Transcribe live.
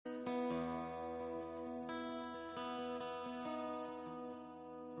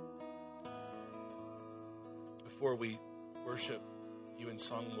Before we worship you in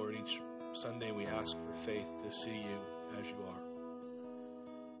song, Lord, each Sunday we ask for faith to see you as you are.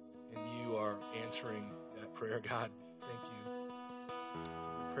 And you are answering that prayer, God. Thank you.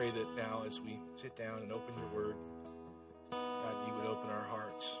 I pray that now as we sit down and open your word, God, you would open our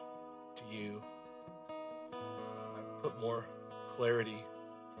hearts to you. Put more clarity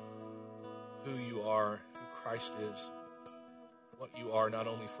who you are, who Christ is, what you are not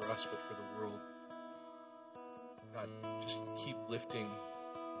only for us but for the world. God, just keep lifting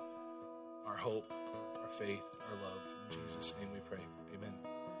our hope, our faith, our love. In Jesus' name we pray. Amen.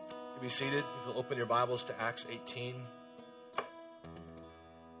 You be seated. If you'll open your Bibles to Acts 18.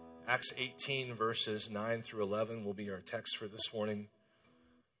 Acts 18 verses 9 through 11 will be our text for this morning,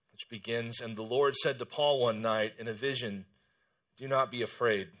 which begins, "And the Lord said to Paul one night in a vision, 'Do not be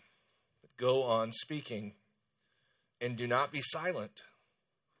afraid, but go on speaking, and do not be silent,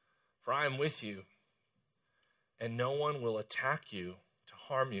 for I am with you, and no one will attack you to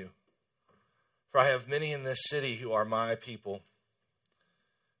harm you. For I have many in this city who are my people.'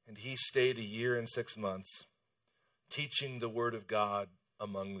 And he stayed a year and 6 months, teaching the word of God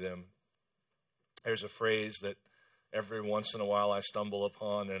among them." There's a phrase that every once in a while I stumble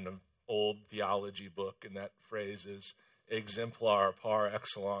upon in an old theology book, and that phrase is exemplar par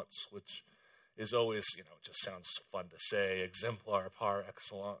excellence, which is always, it just sounds fun to say, exemplar par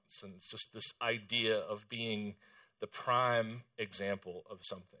excellence. And it's just this idea of being the prime example of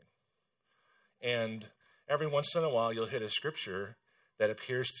something. And every once in a while you'll hit a scripture that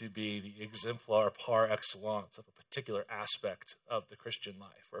appears to be the exemplar par excellence of a particular aspect of the Christian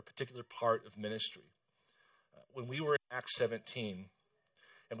life or a particular part of ministry. When we were in Acts 17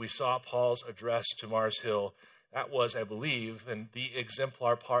 and we saw Paul's address to Mars Hill, that was, I believe, the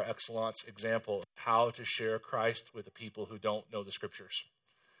exemplar par excellence example of how to share Christ with the people who don't know the scriptures.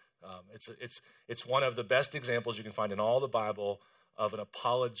 It's one of the best examples you can find in all the Bible of an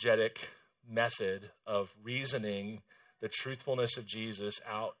apologetic method of reasoning the truthfulness of Jesus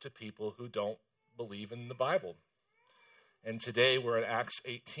out to people who don't believe in the Bible. And today we're in Acts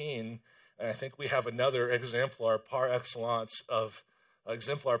 18, and I think we have another exemplar par excellence of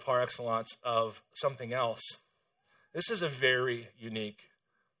something else. This is a very unique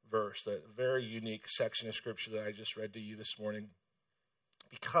verse, a very unique section of Scripture that I just read to you this morning,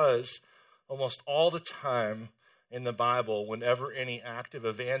 because almost all the time in the Bible, whenever any act of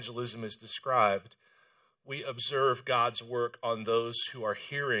evangelism is described, we observe God's work on those who are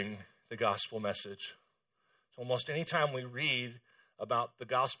hearing the gospel message. So almost any time we read about the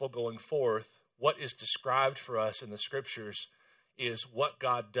gospel going forth, what is described for us in the Scriptures is what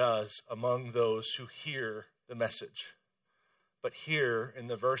God does among those who hear the message. But here in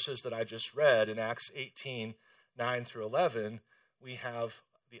the verses that I just read in Acts 18, 9 through 11, we have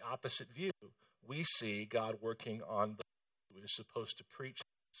the opposite view. We see God working on those who is supposed to preach the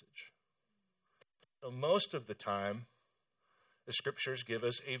message. So most of the time, the Scriptures give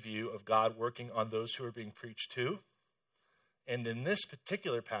us a view of God working on those who are being preached to. And in this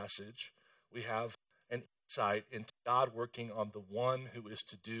particular passage, we have an insight into God working on the one who is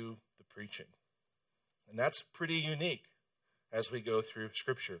to do the preaching. And that's pretty unique as we go through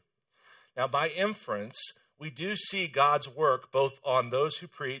Scripture. Now, by inference, we do see God's work both on those who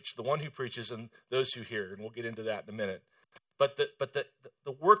preach, the one who preaches, and those who hear. And we'll get into that in a minute. But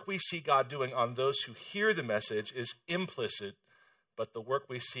the work we see God doing on those who hear the message is implicit. But the work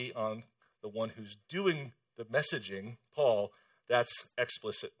we see on the one who's doing the messaging, Paul, that's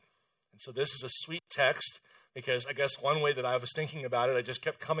explicit. And so this is a sweet text because I guess one way that I was thinking about it, I just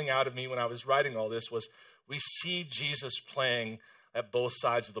kept coming out of me when I was writing all this, was we see Jesus playing at both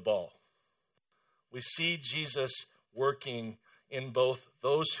sides of the ball. We see Jesus working in both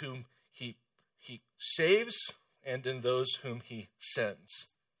those whom he saves and in those whom he sends.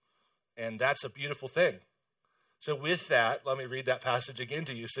 And that's a beautiful thing. So with that, let me read that passage again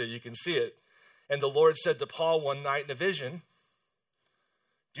to you so you can see it. "And the Lord said to Paul one night in a vision,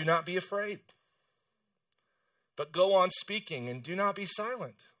 'Do not be afraid, but go on speaking and do not be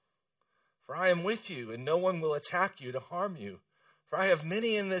silent. For I am with you, and no one will attack you to harm you. For I have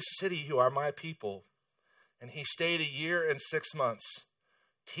many in this city who are my people.' And he stayed a year and 6 months,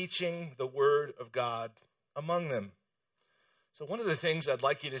 teaching the word of God among them." So one of the things I'd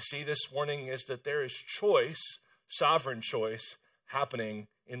like you to see this morning is that there is choice, sovereign choice, happening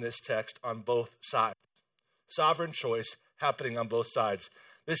in this text on both sides. Sovereign choice happening on both sides.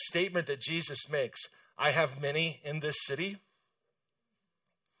 This statement that Jesus makes, "I have many in this city,"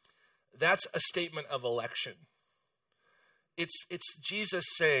 that's a statement of election. It's Jesus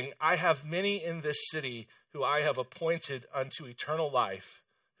saying, "I have many in this city who I have appointed unto eternal life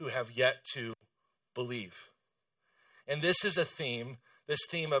who have yet to believe." And this is a theme. This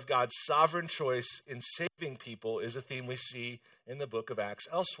theme of God's sovereign choice in saving people is a theme we see in the book of Acts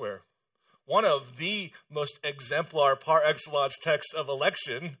elsewhere. One of the most exemplar par excellence texts of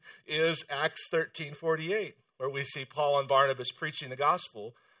election is Acts 13:48, where we see Paul and Barnabas preaching the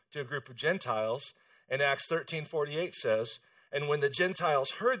gospel to a group of Gentiles. And Acts 13:48 says, "And when the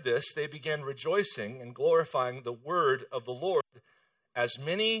Gentiles heard this, they began rejoicing and glorifying the word of the Lord. As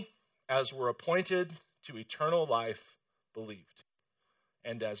many as were appointed to eternal life believed."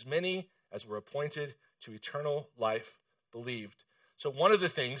 And as many as were appointed to eternal life believed. So one of the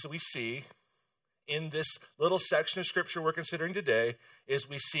things that we see in this little section of Scripture we're considering today is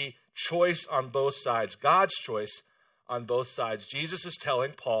we see choice on both sides, God's choice on both sides. Jesus is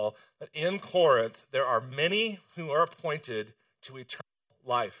telling Paul that in Corinth, there are many who are appointed to eternal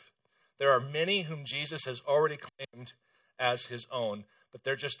life. There are many whom Jesus has already claimed as his own, but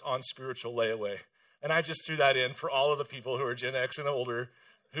they're just on spiritual layaway. And I just threw that in for all of the people who are Gen X and older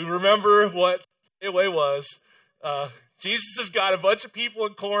who remember what layaway was. Jesus has got a bunch of people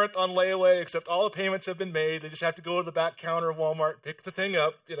in Corinth on layaway, except all the payments have been made. They just have to go to the back counter of Walmart, pick the thing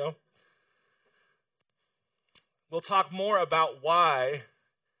up, We'll talk more about why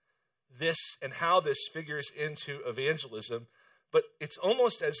this and how this figures into evangelism, but it's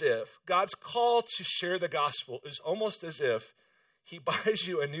almost as if God's call to share the gospel is almost as if he buys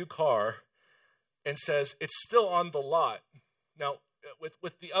you a new car and says, it's still on the lot. Now,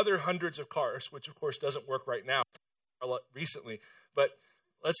 with the other hundreds of cars, which of course doesn't work right now, recently, but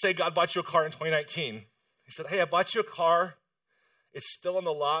let's say God bought you a car in 2019. He said, hey, I bought you a car. It's still on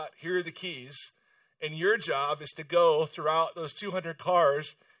the lot. Here are the keys. And your job is to go throughout those 200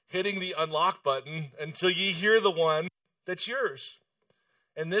 cars, hitting the unlock button until you hear the one that's yours.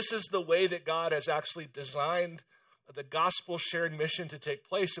 And this is the way that God has actually designed the gospel sharing mission to take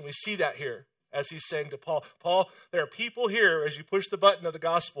place. And we see that here as he's saying to Paul, Paul, there are people here, as you push the button of the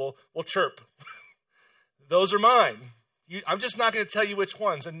gospel, will chirp. Those are mine. I'm just not going to tell you which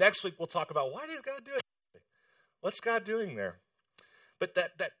ones. And next week we'll talk about why did God do it? What's God doing there? But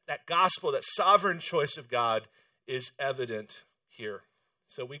that gospel, that sovereign choice of God is evident here.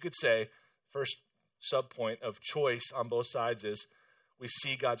 So we could say, first subpoint of choice on both sides is we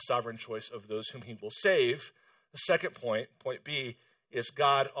see God's sovereign choice of those whom he will save. The second point, point B, is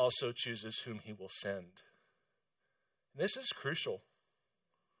God also chooses whom he will send. And this is crucial.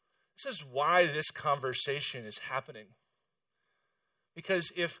 This is why this conversation is happening.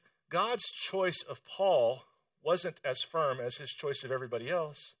 Because if God's choice of Paul wasn't as firm as his choice of everybody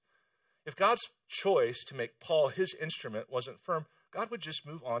else, if God's choice to make Paul his instrument wasn't firm, God would just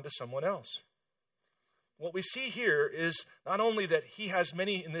move on to someone else. What we see here is not only that he has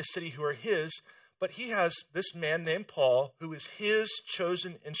many in this city who are his, but he has this man named Paul who is his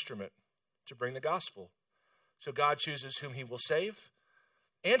chosen instrument to bring the gospel. So God chooses whom he will save,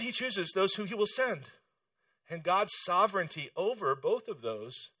 and he chooses those who he will send. And God's sovereignty over both of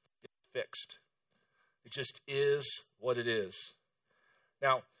those is fixed. It just is what it is.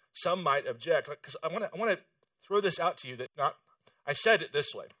 Now, some might object, because I want to throw this out to you I said it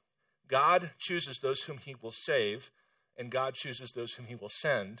this way. God chooses those whom he will save, and God chooses those whom he will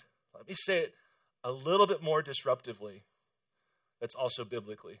send. Let me say it a little bit more disruptively. That's also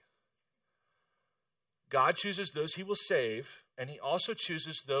biblically. God chooses those he will save, and he also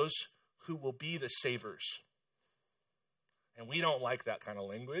chooses those who will be the savers. And we don't like that kind of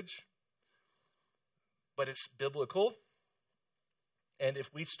language, but it's biblical. And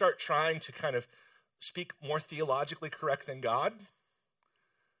if we start trying to kind of speak more theologically correct than God,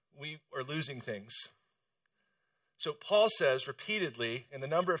 we are losing things. So Paul says repeatedly in a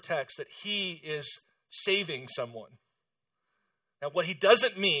number of texts that he is saving someone. Now, what he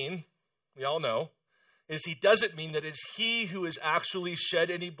doesn't mean, we all know, is he doesn't mean that it's he who has actually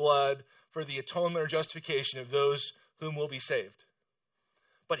shed any blood for the atonement or justification of those whom will be saved.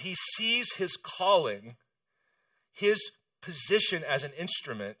 But he sees his calling, his position as an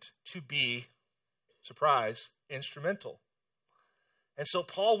instrument to be, surprise, instrumental. And so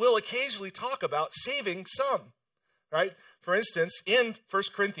Paul will occasionally talk about saving some, right? For instance, in 1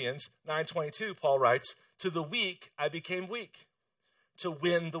 Corinthians 9:22, Paul writes, "To the weak I became weak, to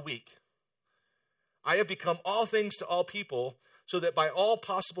win the weak. I have become all things to all people, so that by all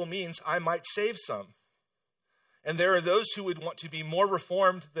possible means I might save some." And there are those who would want to be more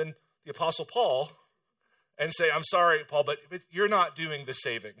reformed than the Apostle Paul and say, "I'm sorry, Paul, but you're not doing the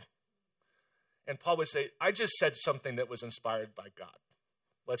saving." And Paul would say, "I just said something that was inspired by God.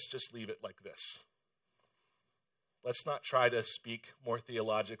 Let's just leave it like this. Let's not try to speak more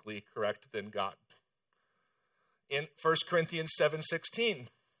theologically correct than God." In 1 Corinthians 7:16,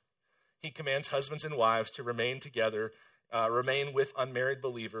 He commands husbands and wives to remain together, remain with unmarried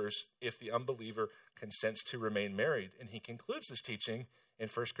believers if the unbeliever consents to remain married. And he concludes this teaching in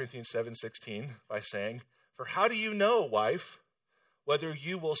 1 Corinthians 7:16 by saying, "For how do you know, wife, whether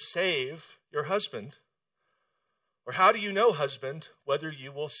you will save your husband? Or how do you know, husband, whether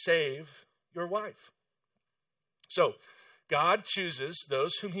you will save your wife?" So, God chooses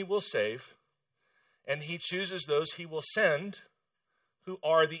those whom he will save, and he chooses those he will send who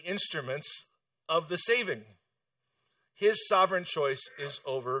are the instruments of the saving. His sovereign choice is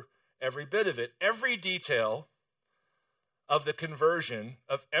over every bit of it. Every detail of the conversion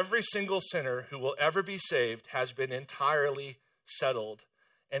of every single sinner who will ever be saved has been entirely settled.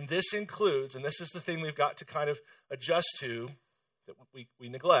 And this includes, and this is the thing we've got to kind of adjust to, that we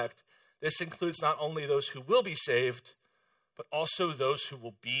neglect, this includes not only those who will be saved, but also those who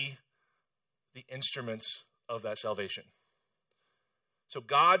will be the instruments of that salvation. So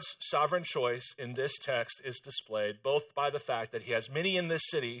God's sovereign choice in this text is displayed both by the fact that he has many in this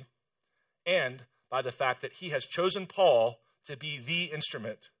city and by the fact that he has chosen Paul to be the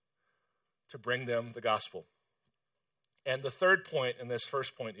instrument to bring them the gospel. And the third point in this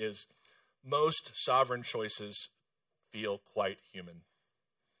first point is most sovereign choices feel quite human.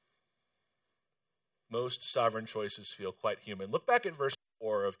 Most sovereign choices feel quite human. Look back at verse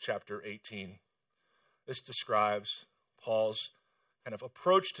 4 of chapter 18. This describes Paul's kind of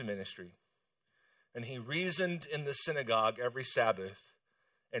approach to ministry. And he reasoned in the synagogue every Sabbath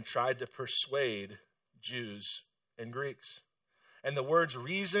and tried to persuade Jews and Greeks. And the words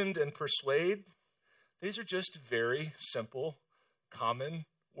reasoned and persuade, these are just very simple, common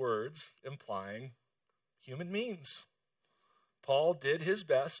words implying human means. Paul did his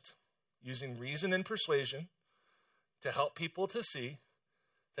best using reason and persuasion to help people to see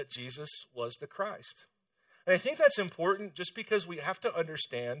that Jesus was the Christ. And I think that's important just because we have to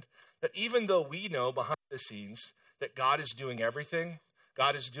understand that even though we know behind the scenes that God is doing everything,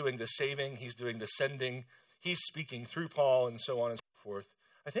 God is doing the saving, he's doing the sending, he's speaking through Paul and so on and so forth,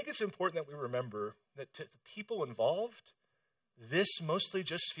 I think it's important that we remember that to the people involved, this mostly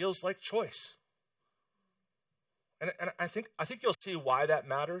just feels like choice. And I think you'll see why that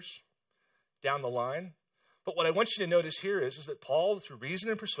matters down the line. But what I want you to notice here is that Paul, through reason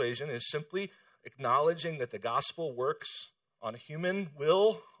and persuasion, is simply acknowledging that the gospel works on human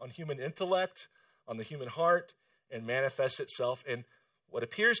will, on human intellect, on the human heart, and manifests itself in what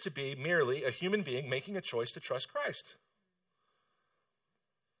appears to be merely a human being making a choice to trust Christ.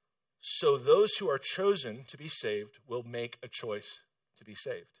 So those who are chosen to be saved will make a choice to be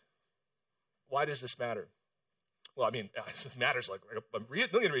saved. Why does this matter? Well, I mean, it matters like a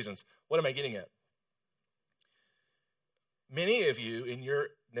million reasons. What am I getting at? Many of you, in your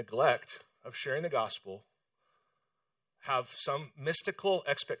neglect of sharing the gospel, have some mystical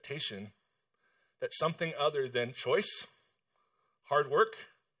expectation that something other than choice, hard work,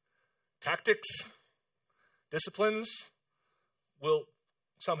 tactics, disciplines will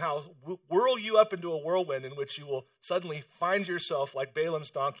somehow whirl you up into a whirlwind in which you will suddenly find yourself like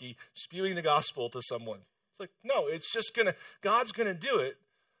Balaam's donkey spewing the gospel to someone. It's like, no, it's just God's going to do it,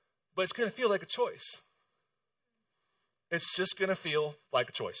 but it's going to feel like a choice. It's just going to feel like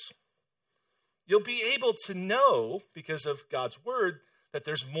a choice. You'll be able to know, because of God's word, that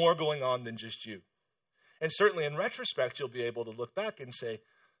there's more going on than just you. And certainly in retrospect, you'll be able to look back and say,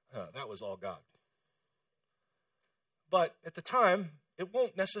 oh, that was all God. But at the time, it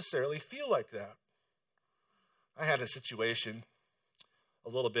won't necessarily feel like that. I had a situation a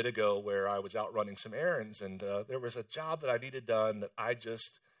little bit ago where I was out running some errands, and there was a job that I needed done that I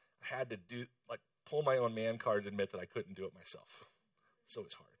had to do, like pull my own man card to admit that I couldn't do it myself. So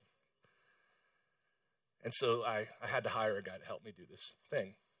it's hard. And so I had to hire a guy to help me do this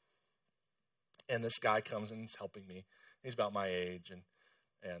thing. And this guy comes and is helping me. He's about my age,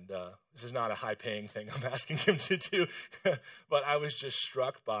 and this is not a high-paying thing I'm asking him to do, but I was just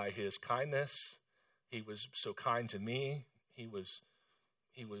struck by his kindness. He was so kind to me. He was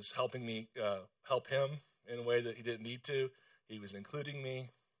helping me help him in a way that he didn't need to. He was including me.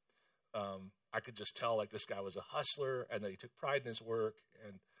 I could just tell like this guy was a hustler and that he took pride in his work,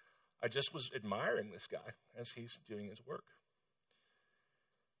 and I just was admiring this guy as he's doing his work.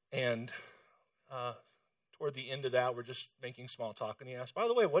 And toward the end of that, we're just making small talk, and he asked, by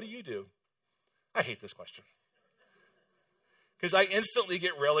the way, what do you do? I hate this question. Because I instantly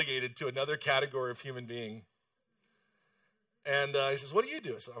get relegated to another category of human being. And he says, what do you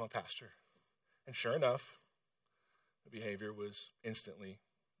do? I said, I'm a pastor. And sure enough, the behavior was instantly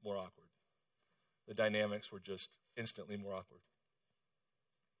more awkward. The dynamics were just instantly more awkward.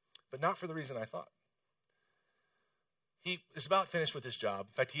 But not for the reason I thought. he is about finished with his job.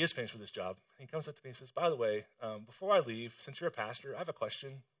 In fact, he is finished with his job. He comes up to me and says, by the way, before I leave, since you're a pastor, I have a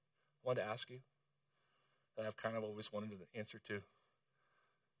question I wanted to ask you that I've kind of always wanted an answer to.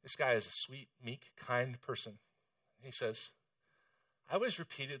 This guy is a sweet, meek, kind person. He says, I was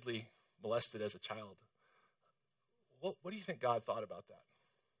repeatedly molested as a child. What do you think God thought about that?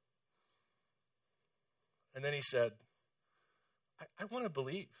 And then he said, I want to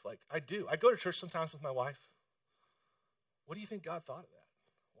believe, like I do. I go to church sometimes with my wife. What do you think God thought of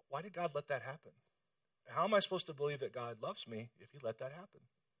that? Why did God let that happen? How am I supposed to believe that God loves me if he let that happen?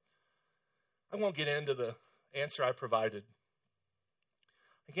 I won't get into the answer I provided.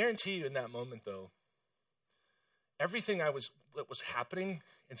 I guarantee you in that moment, though, everything that was happening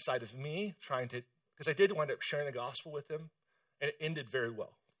inside of me, because I did wind up sharing the gospel with him, and it ended very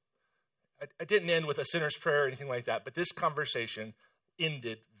well. I didn't end with a sinner's prayer or anything like that, but this conversation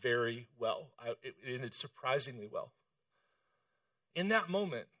ended very well. It ended surprisingly well. In that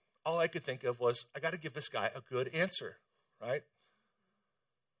moment, all I could think of was, I got to give this guy a good answer, right?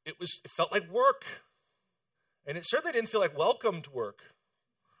 It felt like work, and it certainly didn't feel like welcomed work.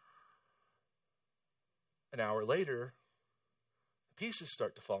 An hour later, the pieces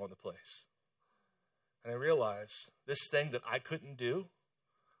start to fall into place. And I realize this thing that I couldn't do,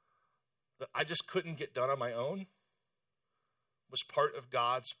 that I just couldn't get done on my own, was part of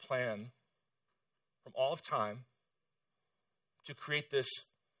God's plan from all of time to create this,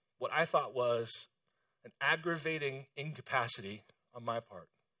 what I thought was an aggravating incapacity on my part,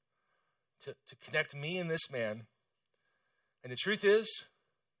 to connect me and this man. And the truth is,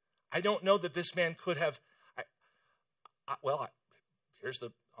 I don't know that this man could have, here's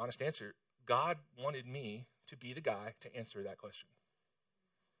the honest answer. God wanted me to be the guy to answer that question.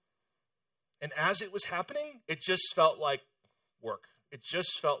 And as it was happening, it just felt like work. It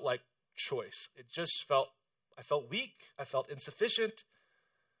just felt like choice. I felt weak. I felt insufficient.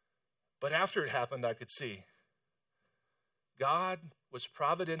 But after it happened, I could see God was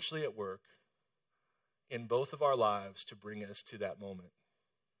providentially at work in both of our lives to bring us to that moment.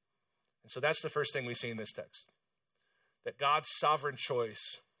 And so that's the first thing we see in this text, that God's sovereign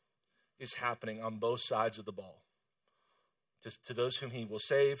choice is happening on both sides of the ball, to those whom he will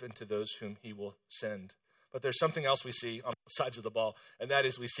save and to those whom he will send. But there's something else we see on both sides of the ball, and that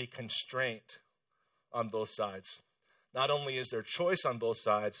is we see constraint on both sides. Not only is there choice on both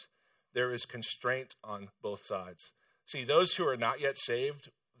sides, there is constraint on both sides. See, those who are not yet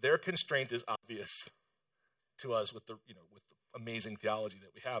saved, their constraint is obvious to us with the amazing theology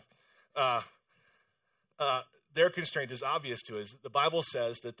that we have. Their constraint is obvious to us. The Bible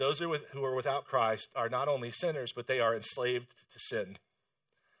says that those who are without Christ are not only sinners, but they are enslaved to sin.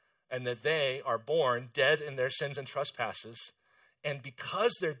 And that they are born dead in their sins and trespasses. And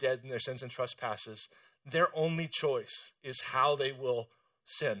because they're dead in their sins and trespasses, their only choice is how they will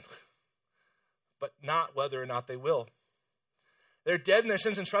sin, but not whether or not they will. They're dead in their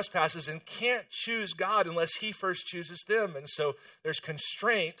sins and trespasses and can't choose God unless he first chooses them. And so there's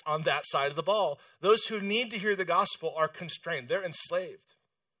constraint on that side of the ball. Those who need to hear the gospel are constrained. They're enslaved.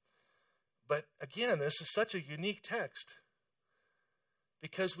 But again, this is such a unique text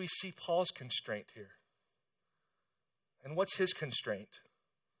because we see Paul's constraint here. And what's his constraint?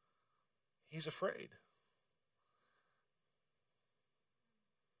 He's afraid.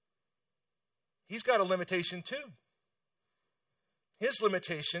 He's got a limitation too. His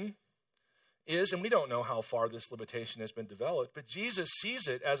limitation is, and we don't know how far this limitation has been developed, but Jesus sees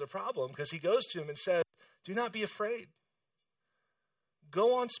it as a problem because he goes to him and says, do not be afraid.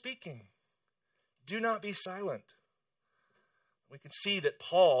 Go on speaking. Do not be silent. We can see that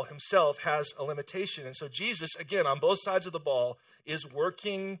Paul himself has a limitation. And so Jesus, again, on both sides of the ball, is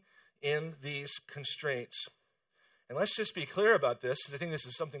working in these constraints. And let's just be clear about this, because I think this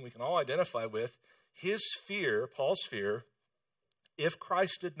is something we can all identify with. His fear, Paul's fear, if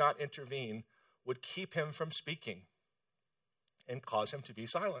Christ did not intervene, would keep him from speaking and cause him to be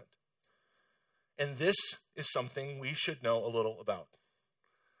silent. And this is something we should know a little about.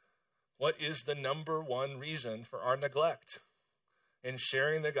 What is the number one reason for our neglect in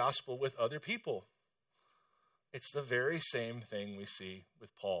sharing the gospel with other people? It's the very same thing we see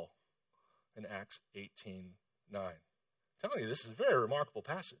with Paul in Acts 18:9. I'm telling you, this is a very remarkable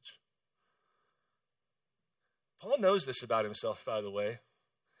passage. Paul knows this about himself, by the way.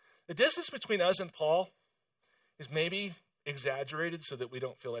 The distance between us and Paul is maybe exaggerated so that we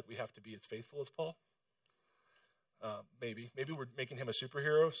don't feel like we have to be as faithful as Paul. Maybe we're making him a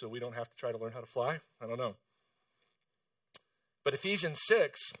superhero so we don't have to try to learn how to fly. I don't know. But Ephesians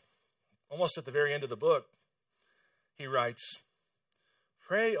 6, almost at the very end of the book, he writes,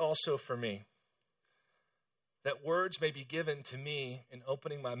 "Pray also for me, that words may be given to me in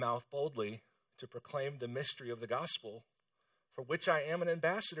opening my mouth boldly to proclaim the mystery of the gospel, for which I am an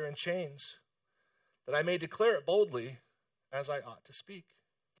ambassador in chains, that I may declare it boldly as I ought to speak.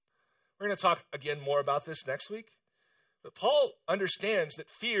 We're going to talk again more about this next week. But Paul understands that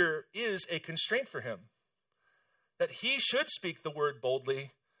fear is a constraint for him, that he should speak the word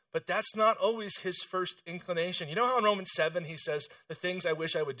boldly, but that's not always his first inclination. You know how in Romans 7 he says, the things I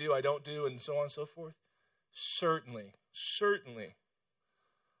wish I would do, I don't do, and so on and so forth? Certainly,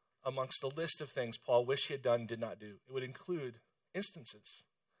 amongst the list of things Paul wished he had done, did not do, it would include instances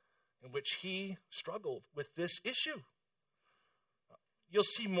in which he struggled with this issue. You'll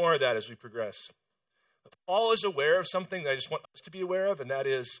see more of that as we progress. Paul is aware of something that I just want us to be aware of, and that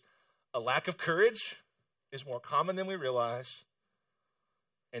is a lack of courage is more common than we realize,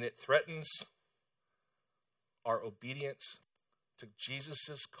 and it threatens our obedience to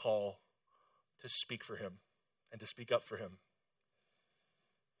Jesus' call to speak for him and to speak up for him.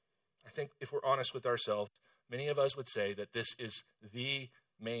 I think if we're honest with ourselves, many of us would say that this is the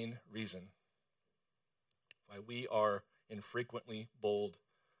main reason why we are infrequently bold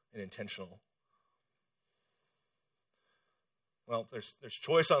and intentional. Well, there's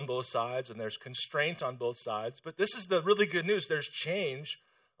choice on both sides and there's constraint on both sides, but this is the really good news. There's change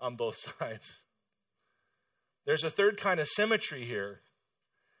on both sides. There's a third kind of symmetry here,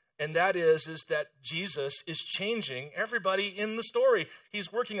 and that is that Jesus is changing everybody in the story.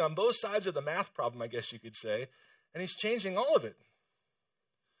 He's working on both sides of the math problem, I guess you could say, and he's changing all of it.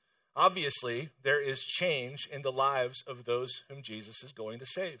 Obviously, there is change in the lives of those whom Jesus is going to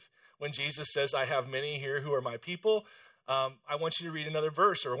save. When Jesus says, I have many here who are my people, I want you to read another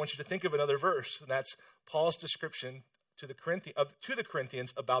verse, or I want you to think of another verse, and that's Paul's description to the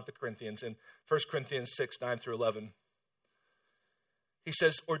Corinthians about the Corinthians in 1 Corinthians 6, 9 through 11. He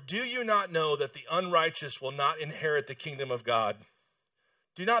says, or do you not know that the unrighteous will not inherit the kingdom of God?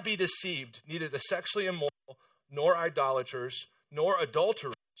 Do not be deceived, neither the sexually immoral, nor idolaters, nor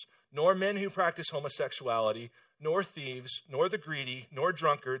adulterers, nor men who practice homosexuality, nor thieves, nor the greedy, nor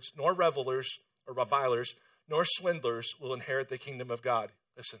drunkards, nor revelers or revilers, nor swindlers will inherit the kingdom of God.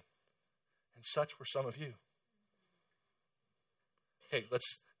 Listen, and such were some of you. Okay,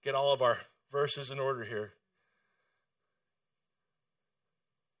 let's get all of our verses in order here.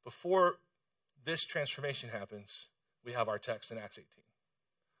 Before this transformation happens, we have our text in Acts 18.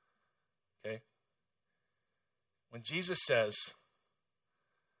 Okay? When Jesus says,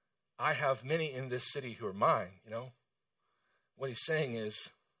 I have many in this city who are mine, what he's saying is,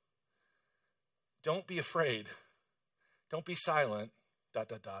 don't be afraid. Don't be silent, ...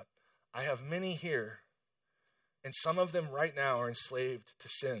 I have many here, and some of them right now are enslaved to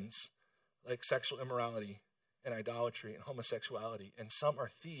sins like sexual immorality and idolatry and homosexuality, and some are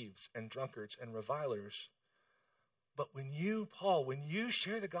thieves and drunkards and revilers. But when you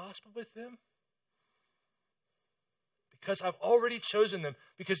share the gospel with them, because I've already chosen them,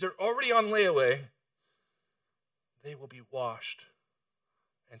 because they're already on layaway, they will be washed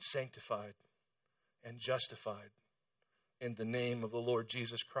and sanctified and justified in the name of the Lord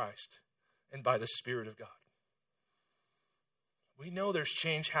Jesus Christ and by the Spirit of God. We know there's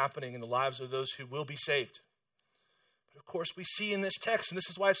change happening in the lives of those who will be saved. But of course, we see in this text, and this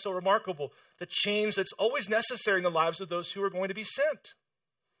is why it's so remarkable, the change that's always necessary in the lives of those who are going to be sent.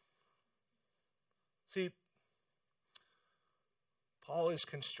 See, Paul is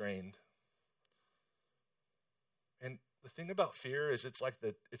constrained. And the thing about fear is it's like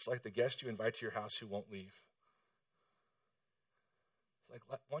the guest you invite to your house who won't leave. It's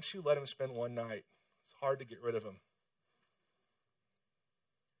like once you let him spend one night, it's hard to get rid of him.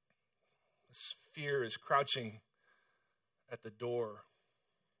 This fear is crouching at the door,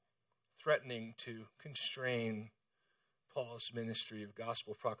 threatening to constrain Paul's ministry of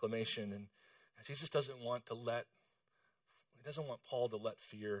gospel proclamation. And Jesus doesn't want Paul to let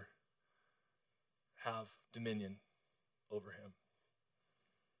fear have dominion over him.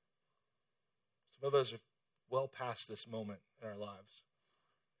 Some of us are well past this moment in our lives,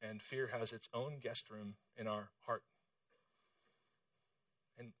 and fear has its own guest room in our heart.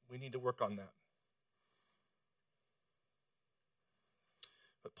 And we need to work on that.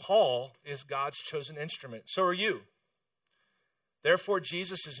 But Paul is God's chosen instrument. So are you. Therefore,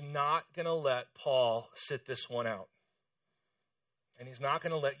 Jesus is not going to let Paul sit this one out. And he's not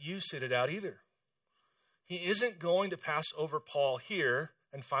going to let you sit it out either. He isn't going to pass over Paul here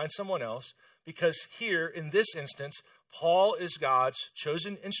and find someone else, because here, in this instance, Paul is God's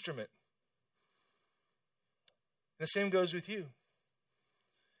chosen instrument. And the same goes with you.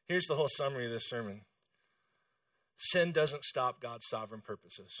 Here's the whole summary of this sermon. Sin doesn't stop God's sovereign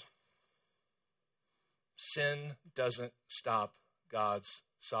purposes. sin doesn't stop God's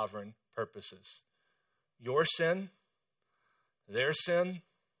sovereign purposes. Your sin, their sin,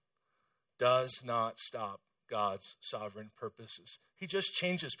 does not stop God's sovereign purposes. He just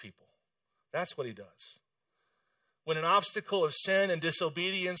changes people. That's what he does. When an obstacle of sin and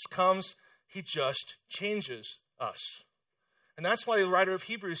disobedience comes, he just changes us. And that's why the writer of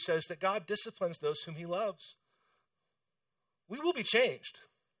Hebrews says that God disciplines those whom he loves. We will be changed.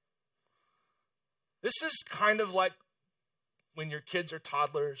 This is kind of like when your kids are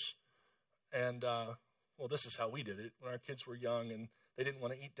toddlers and, this is how we did it. When our kids were young and they didn't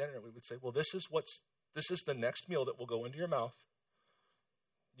want to eat dinner, we would say, well, this is the next meal that will go into your mouth.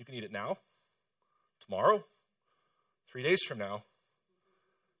 You can eat it now, tomorrow, 3 days from now.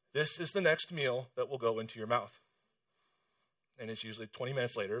 This is the next meal that will go into your mouth. And it's usually 20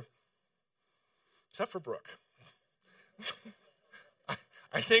 minutes later, except for Brooke.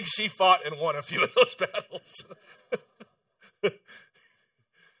 I think she fought and won a few of those battles.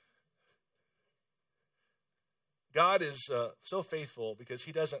 God is so faithful because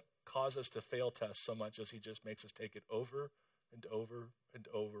he doesn't cause us to fail test so much as he just makes us take it over and over and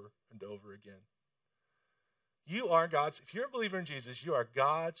over and over again. If you're a believer in Jesus, you are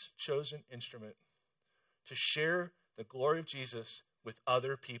God's chosen instrument to share the glory of Jesus with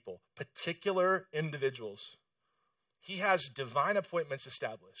other people, particular individuals. He has divine appointments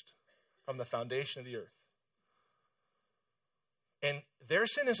established from the foundation of the earth. And their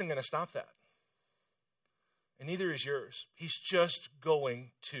sin isn't going to stop that. And neither is yours. He's just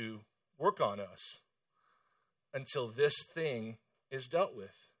going to work on us until this thing is dealt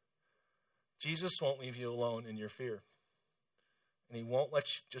with. Jesus won't leave you alone in your fear. And he won't let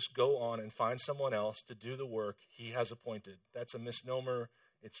you just go on and find someone else to do the work he has appointed. That's a misnomer.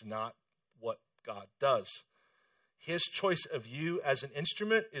 It's not what God does. His choice of you as an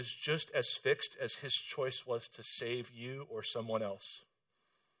instrument is just as fixed as his choice was to save you or someone else.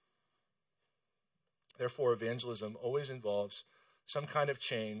 Therefore, evangelism always involves some kind of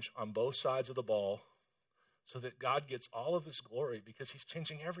change on both sides of the ball so that God gets all of his glory because he's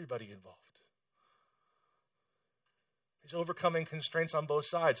changing everybody involved. He's overcoming constraints on both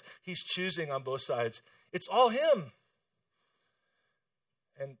sides. He's choosing on both sides. It's all him.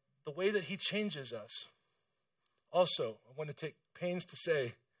 And the way that he changes us, also, I want to take pains to say,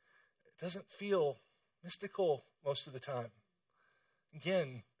 it doesn't feel mystical most of the time.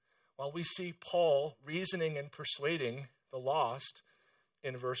 Again, while we see Paul reasoning and persuading the lost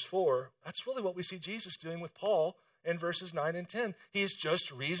in verse 4, that's really what we see Jesus doing with Paul in verses 9 and 10. He's just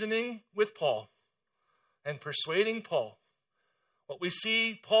reasoning with Paul and persuading Paul. What we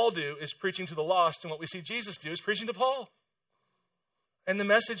see Paul do is preaching to the lost, and what we see Jesus do is preaching to Paul. And the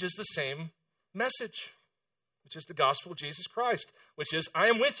message is the same message, which is the gospel of Jesus Christ, which is, I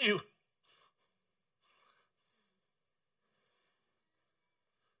am with you.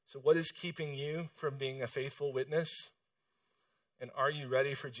 So what is keeping you from being a faithful witness? And are you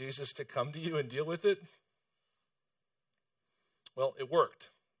ready for Jesus to come to you and deal with it? Well, it worked.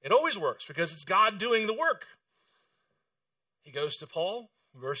 It always works because it's God doing the work. He goes to Paul,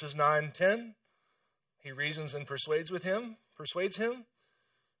 verses 9 and 10. He reasons and persuades him.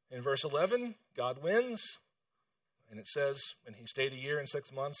 In verse 11, God wins. And it says, and he stayed 1 year and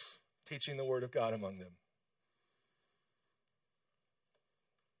 6 months teaching the word of God among them.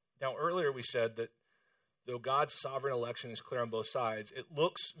 Now, earlier we said that though God's sovereign election is clear on both sides, it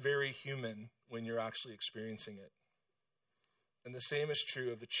looks very human when you're actually experiencing it. And the same is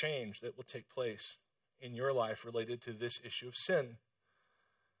true of the change that will take place in your life related to this issue of sin.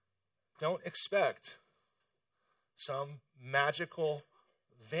 Don't expect some magical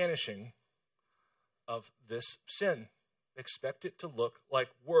vanishing of this sin. Expect it to look like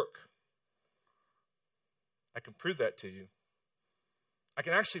work. I can prove that to you. I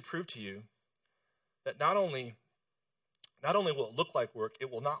can actually prove to you that not only will it look like work,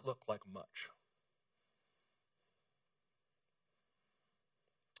 it will not look like much.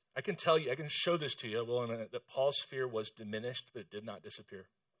 I can show this to you in a minute, that Paul's fear was diminished, but it did not disappear.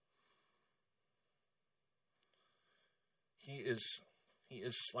 He is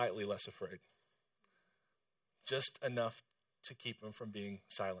slightly less afraid. Just enough to keep him from being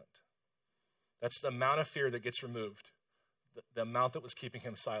silent. That's the amount of fear that gets removed. The amount that was keeping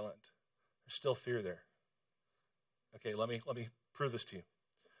him silent. There's still fear there. Okay, let me prove this to you.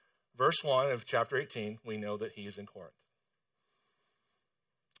 Verse 1 of chapter 18, we know that he is in Corinth.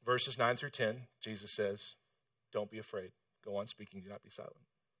 Verses 9 through 10, Jesus says, don't be afraid. Go on speaking, do not be silent.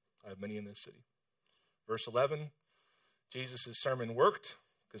 I have many in this city. Verse 11, Jesus' sermon worked,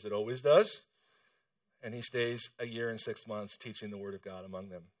 because it always does, and he stays 1 year and 6 months teaching the word of God among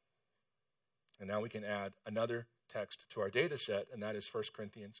them. And now we can add another text to our data set, and that is 1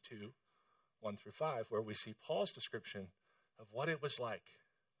 Corinthians 2, 1 through 5, where we see Paul's description of what it was like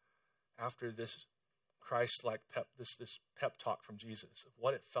after this Christ-like this pep talk from Jesus, of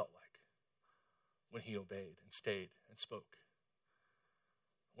what it felt like when he obeyed and stayed and spoke.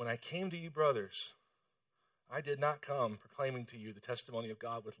 When I came to you, brothers, I did not come proclaiming to you the testimony of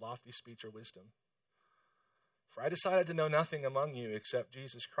God with lofty speech or wisdom. For I decided to know nothing among you except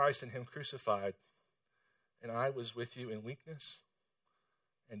Jesus Christ and him crucified. And I was with you in weakness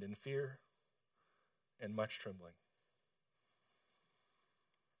and in fear and much trembling.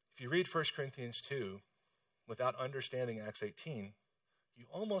 If you read 1 Corinthians 2 without understanding Acts 18, you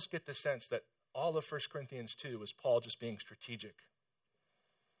almost get the sense that all of 1 Corinthians 2 was Paul just being strategic.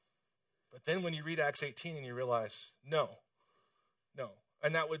 But then when you read Acts 18 and you realize, no.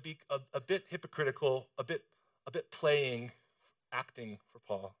 And that would be a bit hypocritical, a bit acting for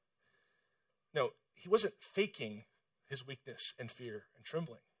Paul. No, he wasn't faking his weakness and fear and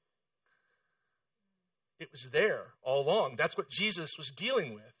trembling. It was there all along. That's what Jesus was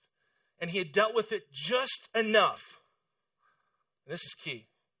dealing with. And he had dealt with it just enough. And this is key.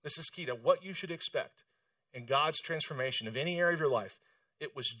 This is key to what you should expect in God's transformation of any area of your life.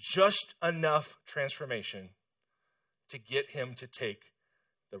 It was just enough transformation to get him to take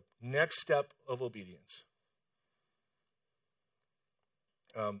the next step of obedience.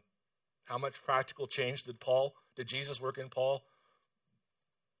 How much practical change did Jesus work in Paul?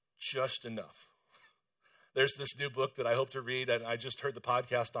 Just enough. There's this new book that I hope to read, and I just heard the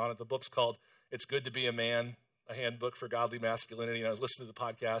podcast on it. The book's called It's Good to Be a Man, a handbook for godly masculinity. And I was listening to the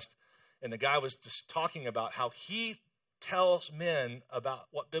podcast, and the guy was just talking about how he tells men about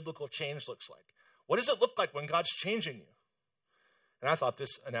what biblical change looks like. What does it look like when God's changing you? And I thought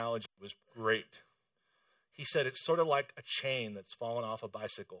this analogy was great. He said it's sort of like a chain that's fallen off a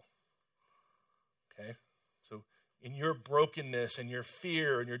bicycle. Okay? So in your brokenness and your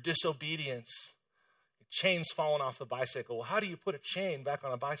fear and your disobedience, the chain's fallen off the bicycle. Well, how do you put a chain back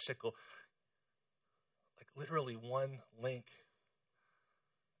on a bicycle? Like literally one link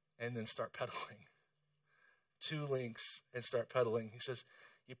and then start pedaling. 2 links and start pedaling. He says,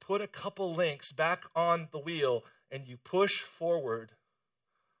 you put a couple links back on the wheel and you push forward,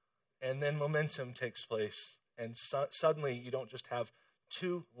 and then momentum takes place. And suddenly you don't just have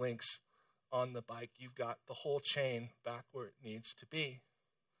 2 links on the bike. You've got the whole chain back where it needs to be.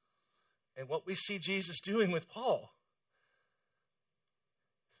 And what we see Jesus doing with Paul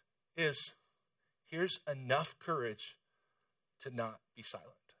is, here's enough courage to not be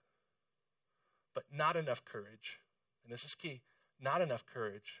silent. But not enough courage, and this is key, not enough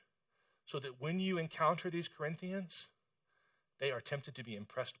courage, so that when you encounter these Corinthians, they are tempted to be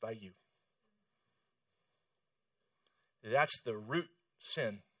impressed by you. That's the root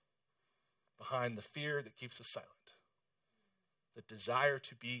sin behind the fear that keeps us silent. The desire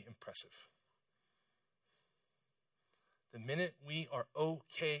to be impressive. The minute we are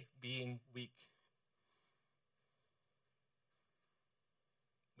okay being weak,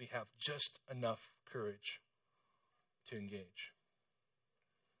 we have just enough courage to engage.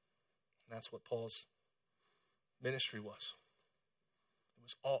 And that's what Paul's ministry was. It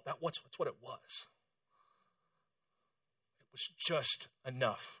was all that's what it was. It was just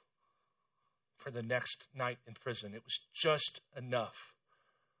enough for the next night in prison. It was just enough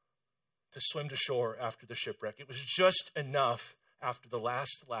to swim to shore after the shipwreck. It was just enough after the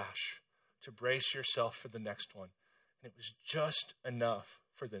last lash to brace yourself for the next one. And it was just enough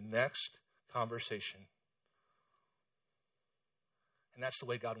for the next conversation. And that's the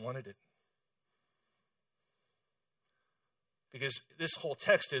way God wanted it. Because this whole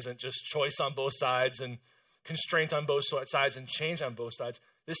text isn't just choice on both sides and constraint on both sides and change on both sides.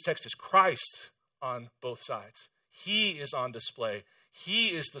 This text is Christ on both sides. He is on display. He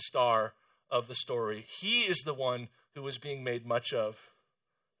is the star of the story. He is the one who is being made much of.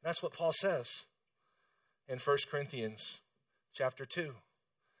 That's what Paul says in 1 Corinthians chapter 2.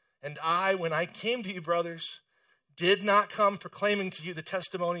 And I, when I came to you, brothers, did not come proclaiming to you the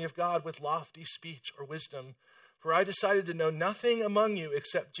testimony of God with lofty speech or wisdom, for I decided to know nothing among you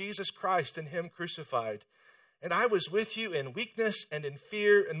except Jesus Christ and him crucified. And I was with you in weakness and in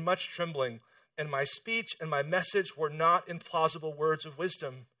fear and much trembling, and my speech and my message were not in plausible words of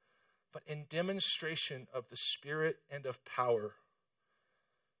wisdom, but in demonstration of the Spirit and of power,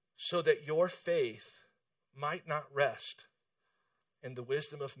 so that your faith might not rest in the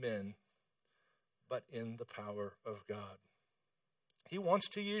wisdom of men, but in the power of God. He wants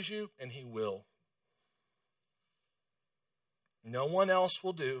to use you, and he will. No one else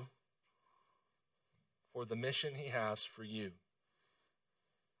will do for the mission he has for you.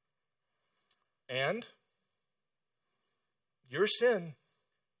 And your sin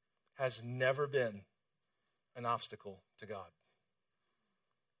has never been an obstacle to God.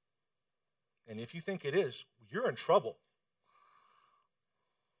 And if you think it is, you're in trouble.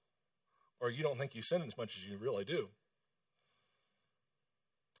 Or you don't think you sin as much as you really do.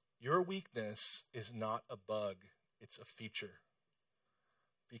 Your weakness is not a bug, it's a feature.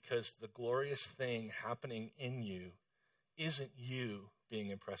 Because the glorious thing happening in you isn't you being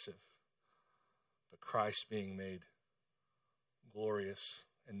impressive, but Christ being made glorious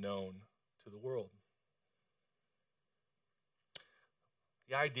and known to the world.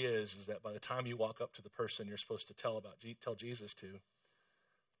 The idea is that by the time you walk up to the person you're supposed to tell Jesus to,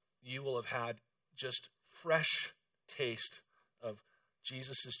 you will have had just fresh taste of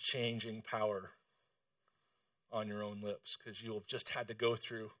Jesus' changing power on your own lips, because you have just had to go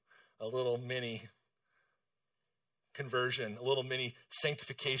through a little mini conversion, a little mini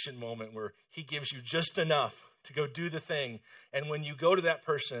sanctification moment where he gives you just enough to go do the thing. And when you go to that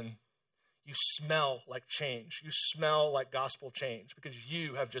person, you smell like change. You smell like gospel change because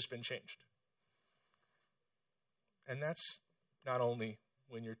you have just been changed. And that's not only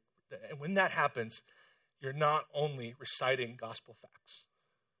when that happens, you're not only reciting gospel facts.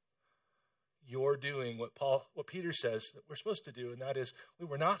 You're doing what Peter says that we're supposed to do, and that is we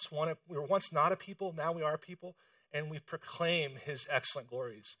were once not a people, now we are a people, and we proclaim his excellent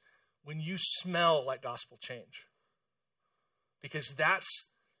glories. When you smell like gospel change, because that's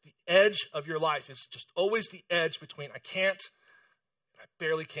the edge of your life, is just always the edge between I can't and I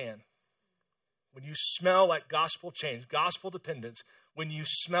barely can. When you smell like gospel change, gospel dependence, when you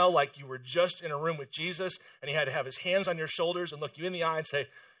smell like you were just in a room with Jesus and he had to have his hands on your shoulders and look you in the eye and say,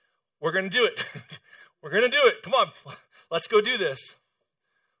 we're going to do it. We're going to do it. Come on, let's go do this.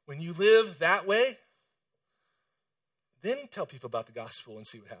 When you live that way, then tell people about the gospel and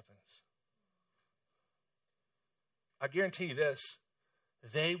see what happens. I guarantee you this,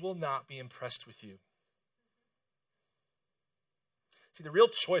 they will not be impressed with you. See, the real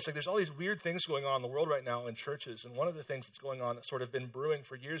choice, there's all these weird things going on in the world right now in churches, and one of the things that's going on that's sort of been brewing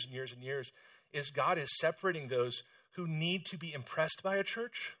for years and years and years is God is separating those who need to be impressed by a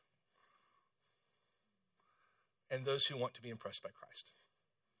church and those who want to be impressed by Christ.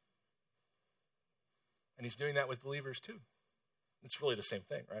 And he's doing that with believers too. It's really the same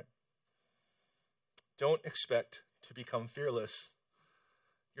thing, right? Don't expect to become fearless.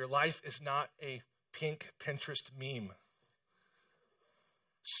 Your life is not a pink Pinterest meme.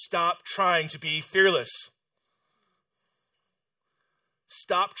 Stop trying to be fearless.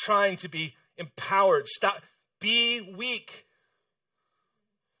 Stop trying to be empowered. Be weak.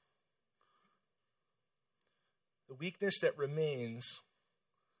 The weakness that remains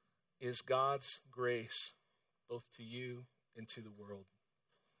is God's grace, both to you and to the world.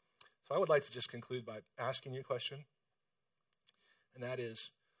 So I would like to just conclude by asking you a question, and that is,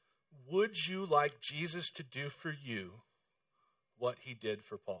 would you like Jesus to do for you what he did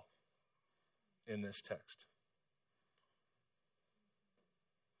for Paul in this text?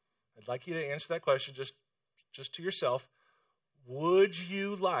 I'd like you to answer that question just to yourself. Would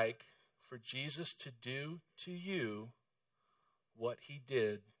you like for Jesus to do to you what he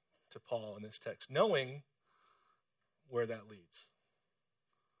did to Paul in this text, knowing where that leads?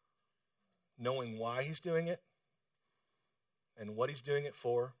 Knowing why he's doing it and what he's doing it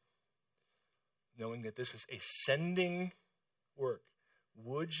for, knowing that this is a sending work.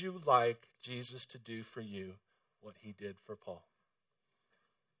 Would you like Jesus to do for you what he did for Paul?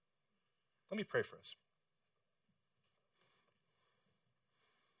 Let me pray for us.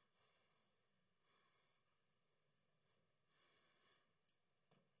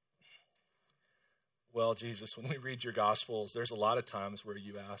 Well, Jesus, when we read your Gospels, there's a lot of times where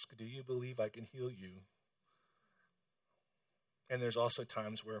you ask, do you believe I can heal you? And there's also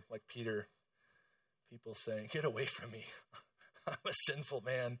times where, like Peter, people saying, get away from me. I'm a sinful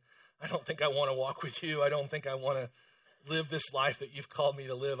man. I don't think I want to walk with you. I don't think I want to live this life that you've called me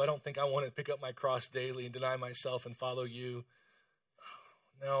to live. I don't think I want to pick up my cross daily and deny myself and follow you.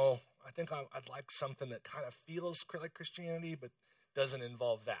 No, I think I'd like something that kind of feels like Christianity, but doesn't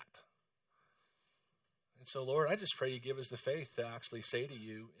involve that. And so, Lord, I just pray you give us the faith to actually say to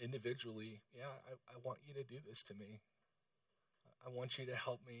you individually, yeah, I want you to do this to me. I want you to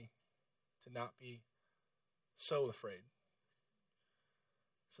help me to not be so afraid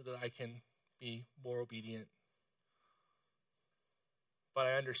so that I can be more obedient. But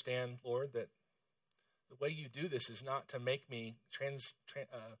I understand, Lord, that the way you do this is not to make me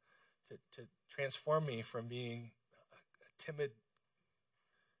to transform me from being a timid,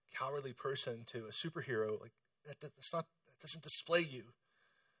 cowardly person to a superhero. Like that doesn't display you.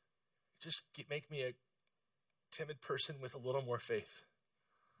 just make me a timid person with a little more faith.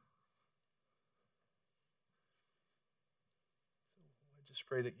 So I just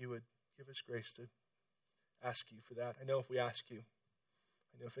pray that you would give us grace to ask you for that. I know if we ask you,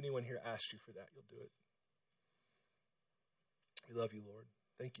 I know if anyone here asks you for that, you'll do it. We love you, Lord.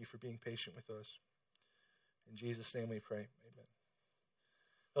 Thank you for being patient with us. In Jesus' name we pray. Amen.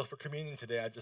 Well, for communion today, I just